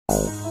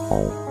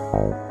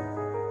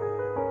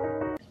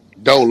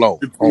Dolo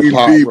on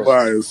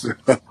Buttahfresh.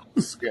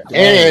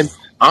 And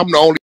I'm the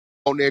only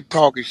on there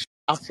talking shit.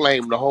 I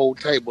flamed the whole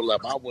table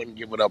up. I wasn't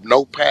giving up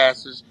no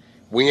passes.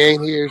 We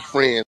ain't here as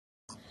friends.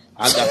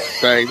 I got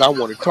some things I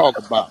want to talk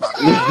about.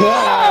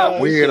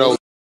 Weirdo.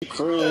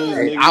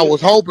 And I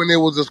was hoping it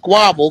was a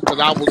squabble because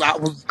I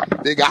was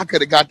nigga, I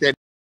could have got that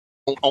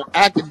on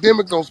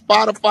academics on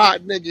Spotify,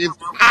 nigga. It's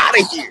out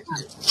of here.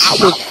 I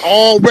was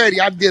already,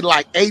 I did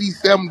like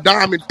 87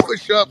 diamond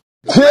push-ups.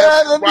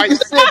 Right,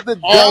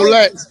 all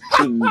that.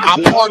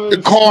 I parked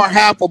the car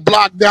half a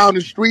block down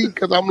the street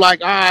because I'm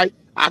like, all right,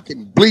 I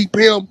can bleep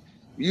him,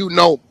 you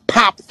know,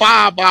 pop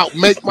 5 out,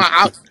 make my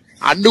out.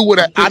 I knew what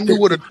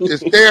the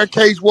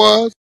staircase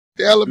was,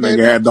 the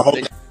elevator. Had the whole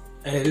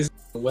Hey, this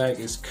Wack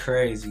is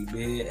crazy,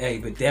 man. Hey,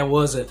 but I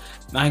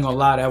ain't gonna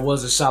lie, that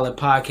was a solid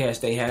podcast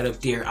they had up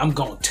there. I'm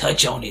gonna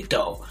touch on it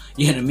though.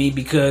 You know what I mean?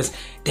 Because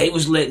they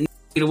was letting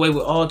get away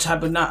with all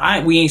type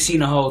of we ain't seen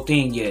the whole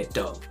thing yet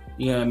though.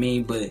 You know what I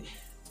mean? But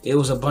it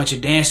was a bunch of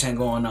dancing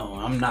going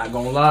on. I'm not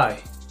gonna lie.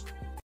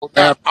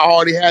 I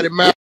already had it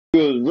mapped.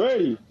 You was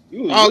ready.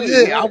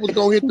 Ready. I was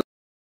gonna hit the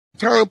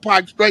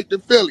turnpike straight to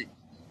Philly.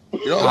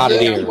 You know what I'm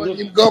saying? I wasn't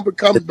even gonna be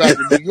coming back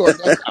to New York.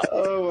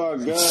 Oh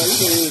my God, you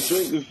going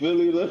straight to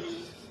Philly though?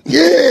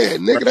 Yeah,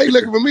 nigga, they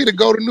looking for me to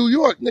go to New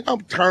York. Nigga,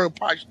 I'm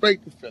turnpike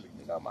straight to Philly.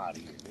 Nigga, I'm out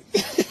of here,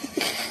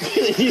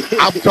 nigga.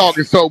 I'm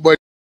talking so much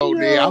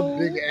there. I'm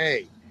thinking,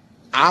 hey,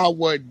 I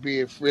wasn't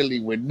being friendly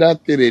with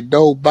nothing and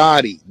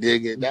nobody,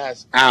 nigga.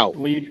 That's out.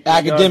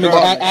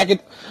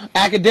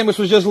 Academics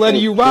was just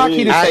letting you rock.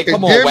 He didn't say,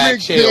 "Come on,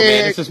 Wack, chill,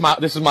 man. This is my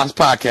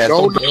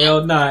podcast."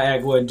 Hell nah,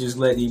 Ack wasn't just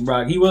letting him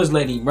rock. He was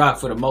letting him rock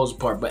for the most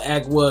part, but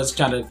Ack was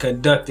trying to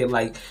conduct it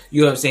like,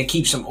 you know what I'm saying,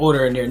 keep some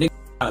order in there. Nigga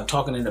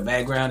talking in the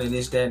background and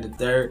this, that, and the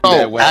third.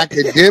 Oh,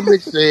 Academic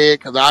said,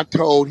 because I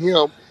told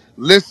him,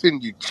 listen,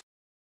 you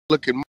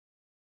looking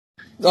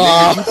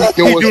nigga, you think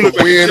there was some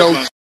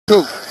weirdo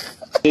too.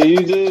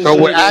 So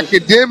what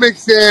Academic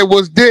said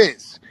was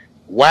this: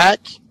 Wack,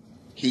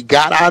 he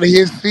got out of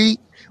his seat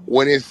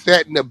when it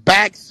sat in the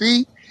back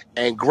seat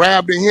and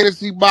grabbed the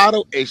Hennessy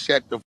bottle and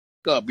shut the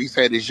fuck up. He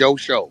said, "It's your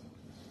show."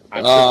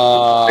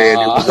 I said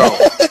it was on.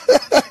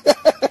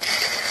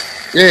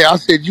 Yeah, I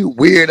said, you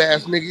weird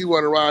ass nigga, you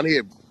run around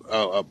here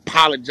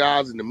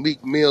apologizing to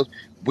Meek Mills,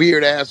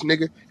 weird ass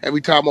nigga.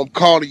 Every time I'm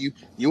calling you,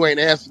 you ain't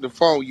answering the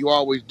phone. You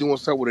always doing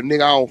something with a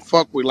nigga I don't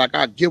fuck with. Like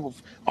I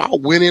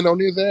went in on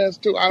his ass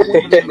too. I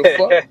wanted him to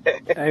fuck.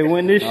 Hey,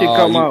 when this shit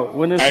come out?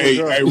 When this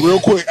hey, real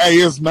quick. Hey,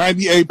 it's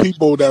 98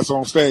 people that's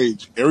on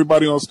stage.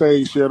 Everybody on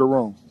stage share the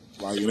room.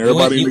 Like, and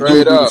everybody in the group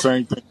do the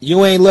same thing.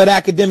 You ain't let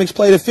Academics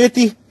play the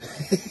 50?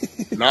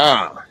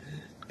 Nah.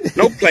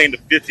 No playing the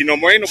 50 no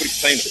more. Ain't nobody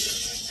playing the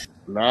 50.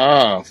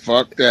 Nah,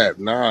 fuck that.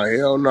 Nah,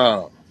 hell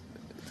no.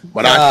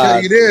 But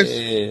I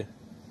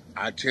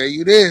tell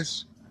you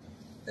this,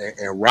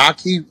 and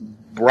Rocky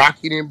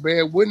didn't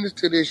bear witness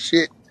to this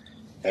shit.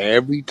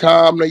 Every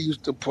time they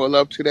used to pull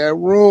up to that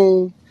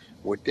room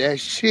with that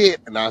shit,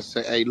 and I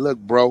say, hey, look,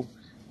 bro,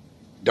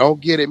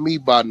 don't get at me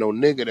by no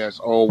nigga that's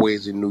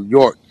always in New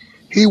York.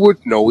 He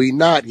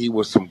not. He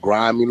was some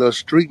grimy little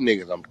street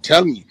niggas. I'm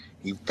telling you,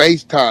 he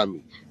FaceTimed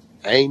me.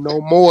 Ain't no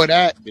more of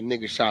that. The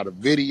nigga shot a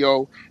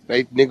video.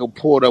 They nigga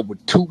pulled up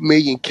with $2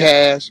 million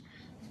cash,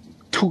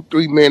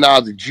 $3 million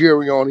of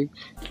jury on him.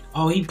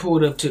 Oh, he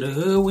pulled up to the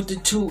hood with the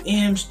 2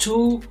 M's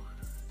too?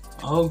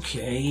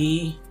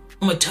 Okay.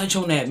 I'm gonna touch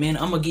on that, man.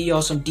 I'm gonna give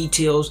y'all some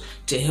details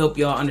to help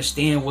y'all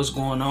understand what's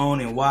going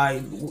on and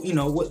why, you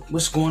know,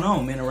 what's going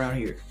on, man, around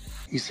here.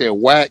 He said,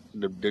 Wack,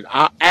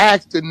 I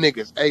asked the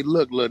niggas, hey,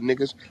 look, little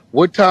niggas,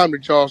 what time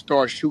did y'all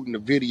start shooting the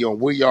video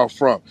and where y'all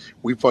from?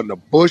 We from the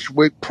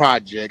Bushwick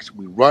projects.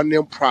 We run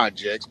them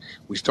projects.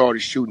 We started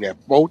shooting at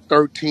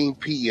 4:13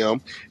 p.m.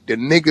 The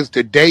niggas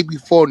the day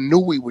before knew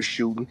we was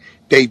shooting.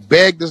 They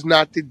begged us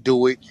not to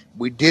do it.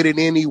 We did it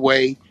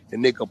anyway. The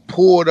nigga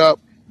pulled up.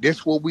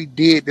 This what we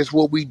did. This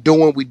what we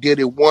doing. We did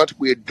it once.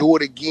 We'll do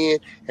it again.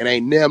 And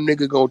ain't them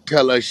nigga gonna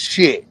tell us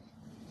shit.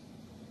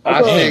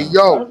 I said,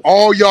 yo,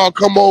 all y'all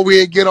come over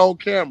here and get on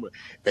camera.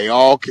 They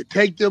all can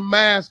take their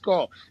mask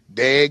off.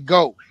 There it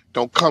go.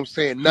 Don't come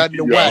saying nothing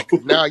to Wack.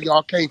 Now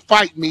y'all can't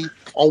fight me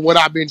on what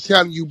I've been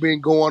telling you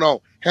been going on.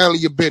 Handle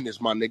your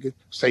business, my nigga.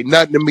 Say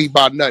nothing to me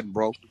about nothing,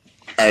 bro.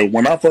 Hey,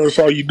 when I first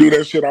saw you do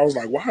that shit, I was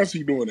like, why is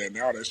he doing that?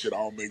 Now that shit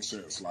all makes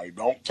sense. Like,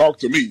 don't talk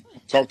to me.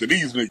 Talk to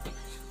these niggas.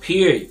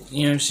 Period.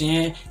 You know what I'm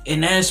saying?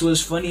 And that's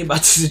what's funny about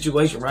the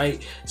situation,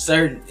 right?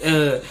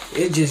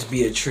 It just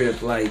be a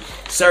trip. Like,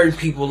 certain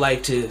people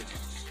like to,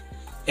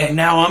 and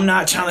now I'm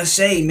not trying to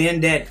say,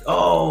 man, that,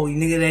 oh,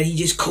 nigga, that he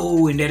just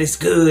cool and that it's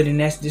good and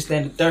that's this,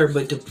 that, and the third,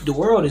 but the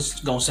world is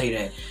gonna say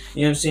that.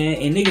 You know what I'm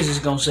saying? And niggas is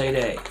gonna say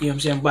that, you know what I'm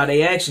saying, by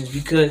their actions,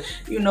 because,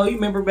 you know, you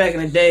remember back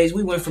in the days,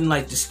 we went from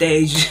like the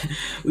stage,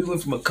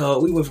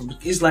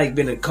 it's like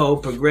been a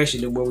cold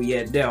progression to where we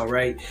at now,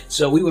 right?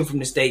 So we went from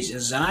the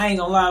stages. I ain't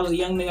gonna lie, I was a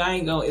young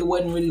nigga, it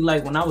wasn't really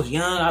like when I was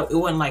young, it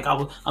wasn't like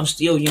I'm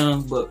still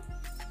young, but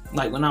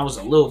like when I was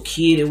a little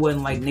kid, it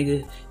wasn't like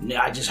nigga,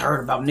 I just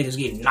heard about niggas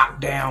getting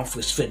knocked down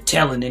for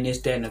telling and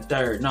this, that, and the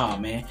third. Nah,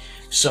 man.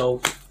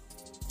 So,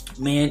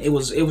 man, it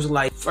was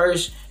like,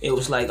 first, it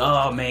was like,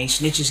 oh, man,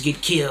 snitches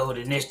get killed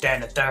and this, that,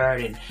 and the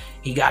third, and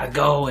he gotta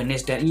go and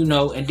this, that, you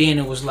know. And then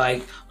it was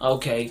like,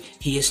 okay,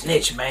 he a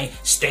snitch, man.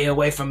 Stay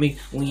away from me.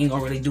 We ain't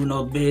gonna really do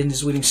no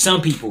business with him.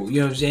 Some people, you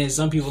know what I'm saying?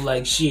 Some people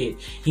like, shit,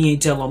 he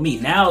ain't tell on me.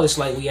 Now it's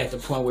like we at the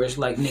point where it's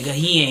like, nigga,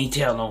 he ain't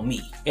tell on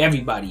me.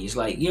 Everybody is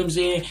like, you know what I'm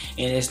saying?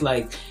 And it's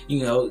like,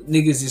 you know,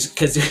 niggas is,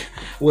 cause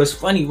what's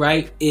funny,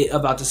 right,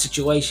 about the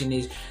situation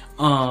is,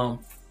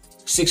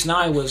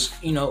 6ix9ine was,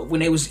 you know,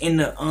 when they was in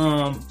the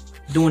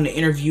doing the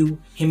interview,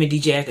 him and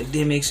DJ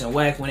Academics and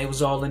Wack, when they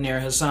was all in there,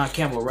 Hassan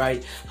Campbel,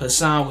 right?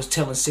 Hassan was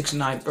telling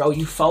 6ix9ine, bro,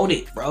 you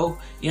folded, bro.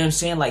 You know what I'm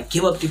saying? Like,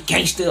 give up the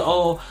gangster,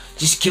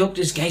 just give up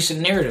this gangster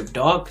narrative,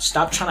 dog.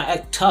 Stop trying to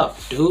act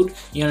tough, dude.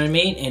 You know what I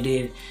mean? And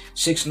then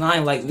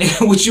 6ix9ine, like,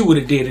 nigga, what you would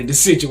have did in this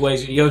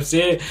situation, you know what I'm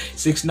saying?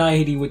 6ix9ine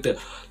hit him with the,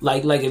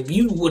 like if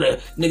you would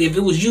have, nigga, if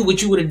it was you,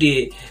 what you would have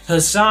did?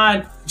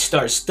 Hassan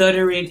start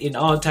stuttering and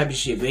all type of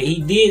shit, but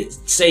he did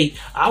say,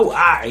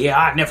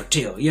 I never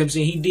tell. You know what I'm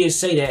saying? He did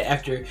say that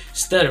after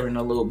stuttering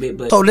a little bit,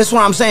 but. So this is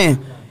what I'm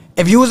saying.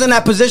 If you was in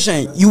that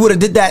position, you would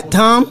have did that,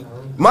 Tom?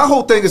 My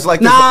whole thing is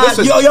like this. Nah,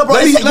 listen, yo, bro,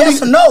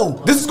 yes or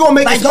no? This is gonna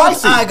make it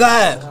spicy. All right, go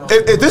ahead.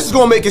 If this is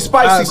gonna make it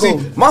spicy. Cool.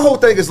 See, my whole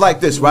thing is like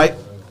this, right?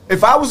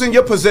 If I was in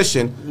your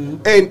position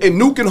and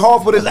Nuke and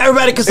Hartford,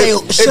 everybody could say,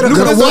 should have.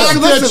 The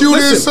fact that you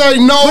didn't say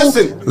no,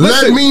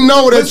 let me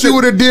know that you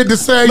would have did the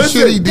same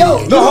shit he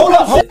did. No, hold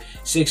up.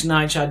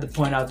 6ix9ine tried to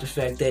point out the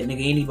fact that,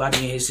 nigga,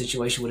 anybody in his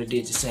situation would have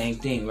did the same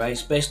thing, right?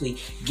 Especially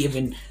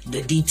given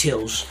the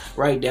details,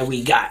 right, that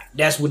we got.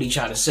 That's what he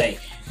tried to say.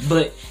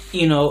 But,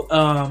 you know,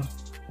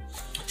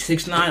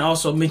 6ix9ine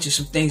also mentioned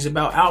some things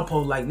about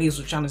Alpo, like niggas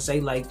were trying to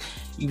say, like,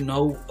 you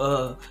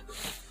know,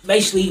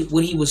 basically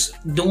what he was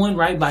doing,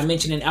 right, by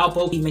mentioning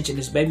Alpo, he mentioned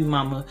his baby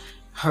mama,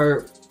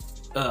 her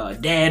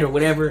dad or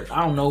whatever,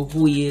 I don't know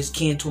who he is,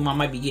 kin to him, I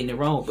might be getting it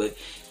wrong, but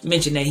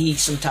mentioned that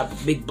he's some type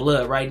of big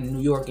blood, right, in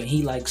New York, and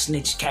he like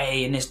snitch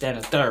K and this, that,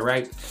 and the third,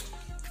 right?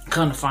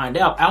 Come to find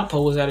out,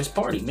 Alpo was at his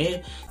party,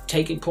 man,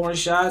 taking porn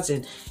shots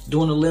and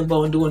doing the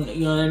limbo and doing,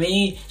 you know what I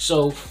mean?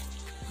 So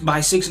by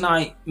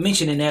 6ix9ine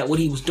mentioning that, what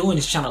he was doing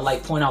is trying to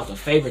like point out the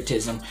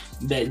favoritism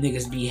that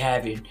niggas be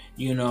having,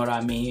 you know what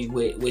I mean,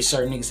 with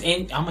certain niggas.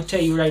 And I'm gonna tell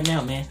you right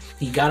now, man,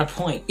 he got a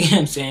point, you know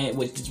what I'm saying,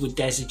 with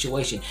that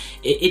situation.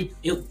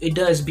 It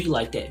does be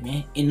like that,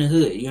 man, in the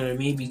hood, you know what I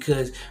mean?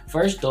 Because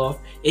first off,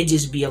 it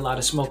just be a lot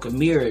of smoke and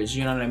mirrors,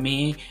 you know what I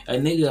mean? A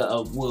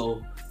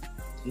nigga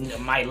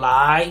might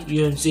lie, you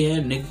know what I'm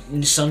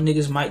saying? Some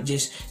niggas might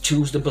just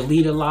choose to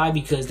believe the lie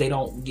because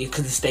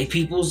it's they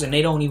peoples and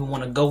they don't even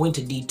want to go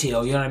into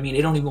detail, you know what I mean?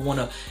 They don't even want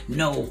to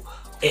know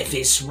if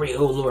it's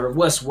real or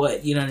what's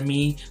what, you know what I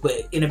mean?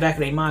 But in the back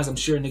of their minds, I'm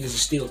sure niggas are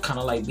still kind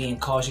of like being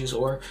cautious,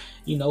 or,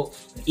 you know,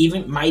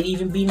 might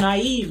even be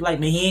naive, like,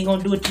 man, he ain't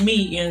gonna do it to me,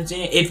 you know what I'm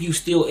saying? If you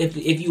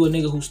a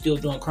nigga who's still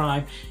doing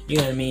crime, you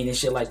know what I mean, and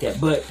shit like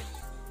that. But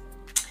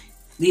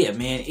yeah,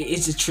 man,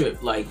 it's a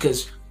trip, like,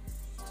 cause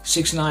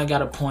 6ix9ine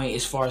got a point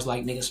as far as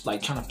like niggas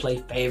like trying to play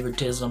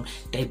favoritism.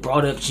 They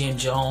brought up Jim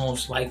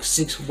Jones, like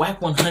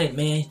Wack100,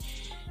 man.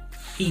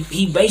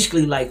 He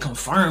basically like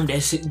confirmed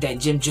that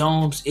Jim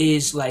Jones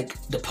is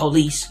like the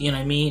police, you know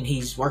what I mean?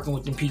 He's working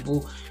with them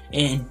people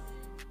and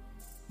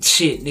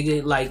shit,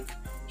 nigga, like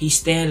he's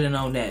standing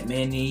on that,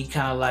 man. And he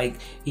kind of like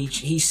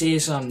he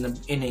said something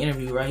in the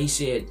interview, right? He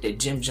said that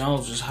Jim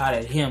Jones was hot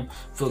at him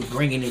for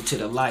bringing it to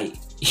the light.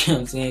 You know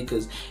what I'm saying?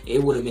 Because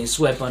it would have been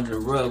swept under the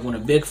rug when a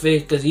big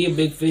fish, because he a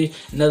big fish,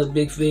 another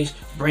big fish,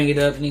 bring it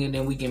up, nigga,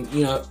 then we can,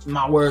 you know,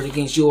 my word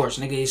against yours,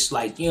 nigga. It's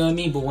like, you know what I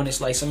mean? But when it's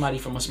like somebody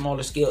from a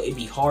smaller scale, it'd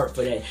be hard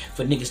for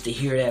niggas to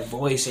hear that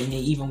voice and they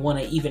even want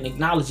to even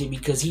acknowledge it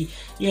because he,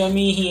 you know what I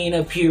mean? He ain't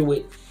up here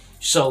with,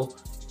 so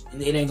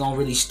it ain't gonna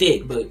really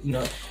stick. But, you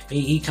know,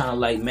 he kind of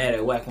like mad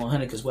at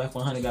Wack100 because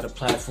Wack100 got a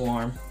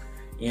platform.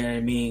 You know what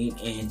I mean?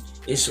 And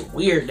it's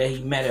weird that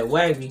he mad at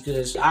Wack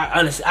because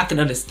I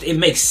can understand. It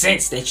makes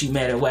sense that you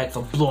mad at Wack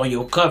for blowing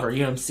your cover. You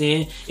know what I'm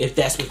saying? If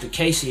that's what the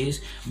case is.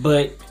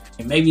 But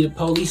maybe the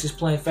police is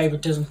playing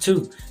favoritism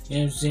too. You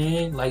know what I'm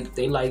saying? Like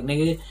they like,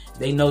 nigga,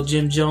 they know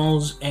Jim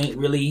Jones ain't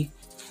really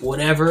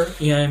whatever.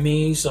 You know what I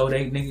mean? So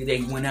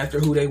they went after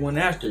who they went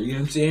after. You know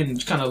what I'm saying?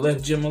 And kind of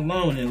left Jim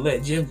alone and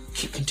let Jim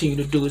continue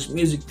to do his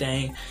music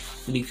thing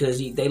because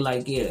they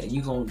like, yeah,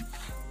 you gonna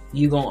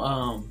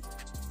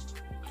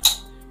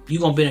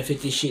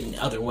benefit this shit in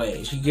other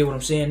ways. You get what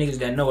I'm saying? Niggas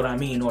that know what I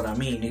mean,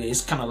 nigga.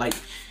 It's kind of like,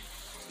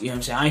 you know what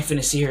I'm saying? I ain't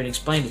finna sit here and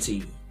explain it to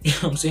you. You know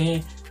what I'm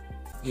saying?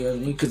 You know what I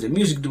mean? Because the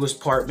music do its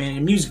part, man.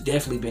 The music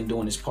definitely been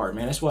doing its part,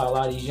 man. That's why a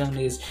lot of these young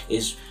niggas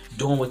is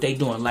doing what they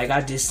doing. Like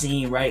I just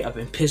seen right up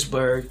in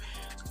Pittsburgh,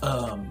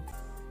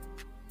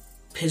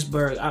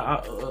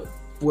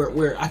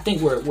 where I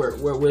think where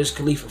Wiz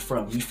Khalifa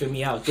from, you feel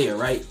me, out there,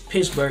 right?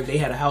 Pittsburgh, they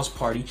had a house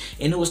party,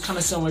 and it was kind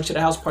of similar to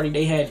the house party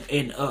they had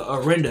in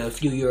Orinda a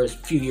few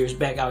years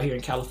back out here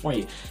in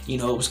California. You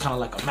know, it was kind of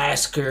like a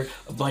massacre.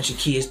 A bunch of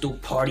kids threw a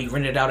party,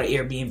 rented out an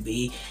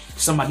Airbnb.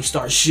 Somebody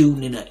started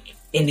shooting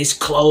in this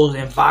closed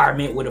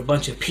environment with a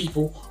bunch of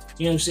people.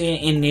 You know what I'm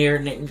saying? In there,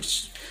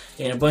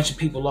 and a bunch of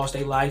people lost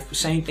their life.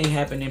 Same thing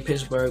happened in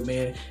Pittsburgh,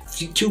 man.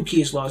 2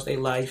 kids lost their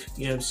life.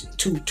 You know,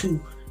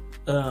 two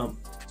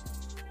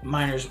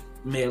minors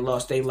may have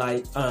lost their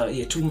life.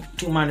 Two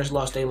minors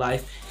lost their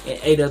life, and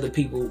 8 other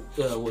people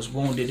was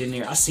wounded in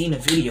there. I seen a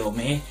video,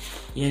 man.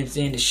 You know what I'm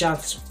saying? The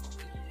shots.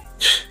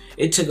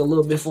 It took a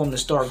little bit for them to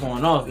start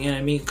going off. You know what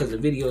I mean? Because the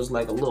video is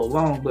like a little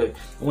long, but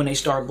when they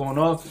start going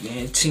off, man,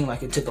 it seemed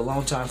like it took a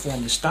long time for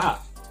them to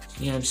stop.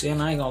 You know what I'm saying?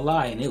 I ain't gonna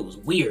lie, and it was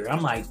weird.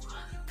 I'm like,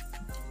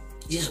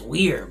 just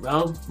weird,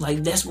 bro.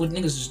 Like, that's what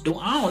niggas is doing.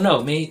 I don't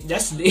know, man.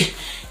 That's,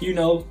 you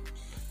know,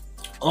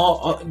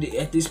 all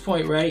at this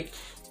point, right,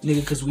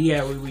 nigga, because we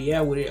at where we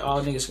at with it,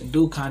 all niggas can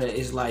do kind of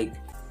is like,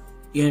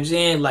 you know what I'm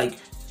saying? Like,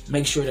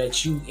 make sure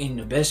that you in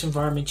the best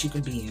environment you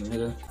can be in, nigga.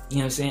 You know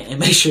what I'm saying? And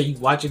make sure you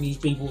watching these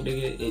people,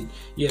 nigga. And,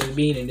 you know what I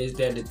mean? And this,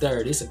 that, and the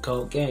third. It's a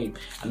cold game.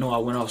 I know I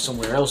went off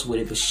somewhere else with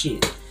it, but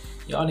shit.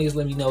 Y'all niggas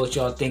let me know what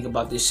y'all think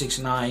about this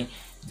 6ix9ine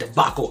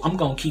debacle. I'm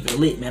gonna keep it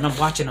lit, man. I'm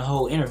watching the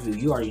whole interview.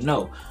 You already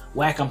know.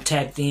 Wack, I'm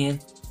tapped in,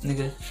 nigga. You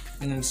know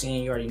what I'm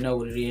saying? You already know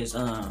what it is.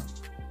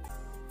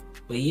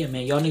 But yeah,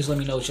 man, y'all niggas let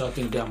me know what y'all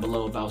think down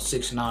below about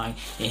 6ix9ine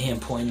and him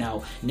pointing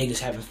out niggas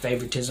having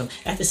favoritism.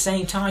 At the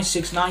same time,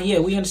 6ix9ine, yeah,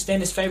 we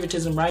understand his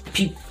favoritism, right?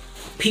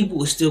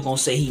 People is still gonna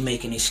say he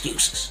making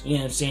excuses. You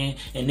know what I'm saying?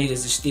 And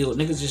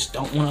niggas just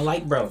don't wanna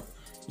like bro. You know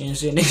what I'm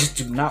saying? Niggas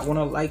do not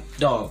wanna like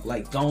dog.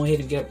 Like, go ahead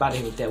and get up out of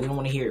here with that. We don't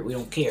wanna hear it. We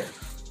don't care. You know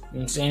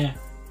what I'm saying?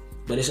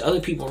 But it's other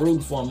people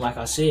rooting for him, like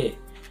I said.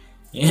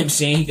 You know what I'm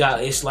saying?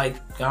 It's like,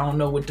 I don't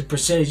know what the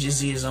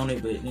percentages is on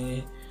it, but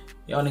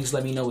y'all niggas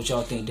let me know what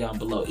y'all think down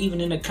below.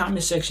 Even in the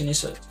comment section,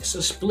 it's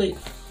a split.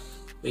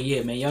 But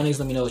yeah, man, y'all niggas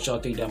let me know what y'all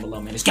think down below,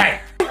 man. It's gang.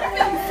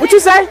 What you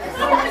say?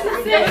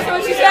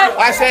 What you say?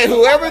 I said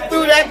whoever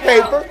threw that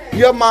paper,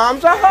 your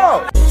mom's a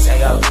hoe. Say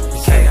yo,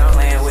 you can't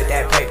playing with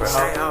that paper,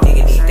 ho.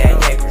 Nigga need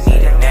that paper,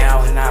 need it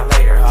now and not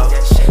later, ho.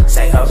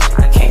 Say ho,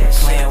 you can't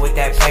playing with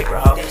that paper,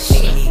 ho.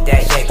 Nigga need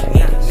that paper,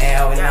 need it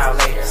now and not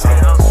later,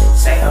 ho.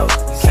 Say ho,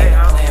 you can't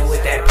playing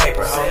with that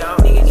paper, ho.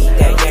 Nigga need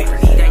that paper,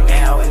 need it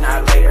now and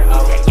not later, ho.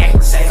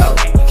 Say ho,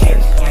 you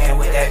can't playing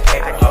with that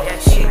paper, ho.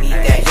 Nigga need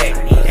that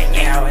paper, need it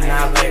now and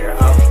not later,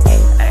 ho.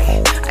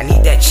 I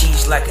need that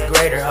cheese like a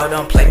grater, ho.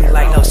 Don't play me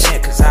like no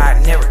shit, cause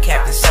I never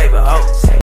capped the saber, ho.